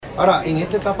Ahora, en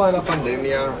esta etapa de la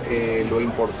pandemia, lo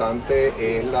importante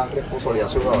es la responsabilidad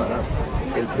ciudadana.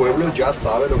 El pueblo ya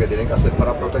sabe lo que tiene que hacer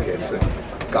para protegerse.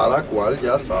 Cada cual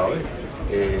ya sabe.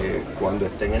 Cuando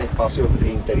estén en espacios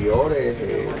interiores,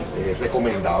 es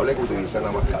recomendable que utilicen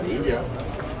la mascarilla.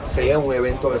 Sea un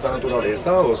evento de esa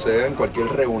naturaleza o sea en cualquier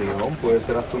reunión, puede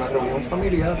ser hasta una reunión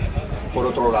familiar. Por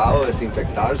otro lado,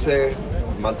 desinfectarse,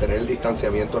 mantener el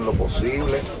distanciamiento en lo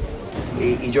posible.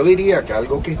 Y yo diría que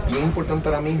algo que es bien importante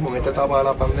ahora mismo en esta etapa de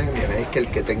la pandemia es que el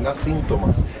que tenga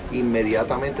síntomas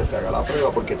inmediatamente se haga la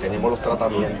prueba, porque tenemos los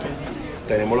tratamientos.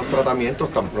 Tenemos los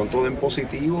tratamientos, tan pronto den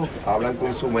positivo, hablan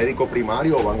con su médico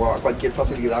primario o van a cualquier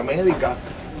facilidad médica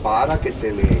para que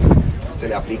se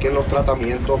le apliquen los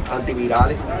tratamientos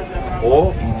antivirales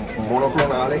o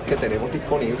monoclonales que tenemos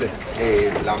disponibles.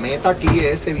 La meta aquí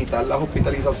es evitar las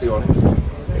hospitalizaciones,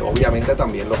 obviamente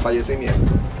también los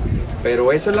fallecimientos.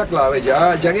 Pero esa es la clave,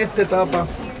 ya en esta etapa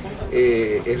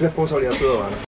es responsabilidad ciudadana.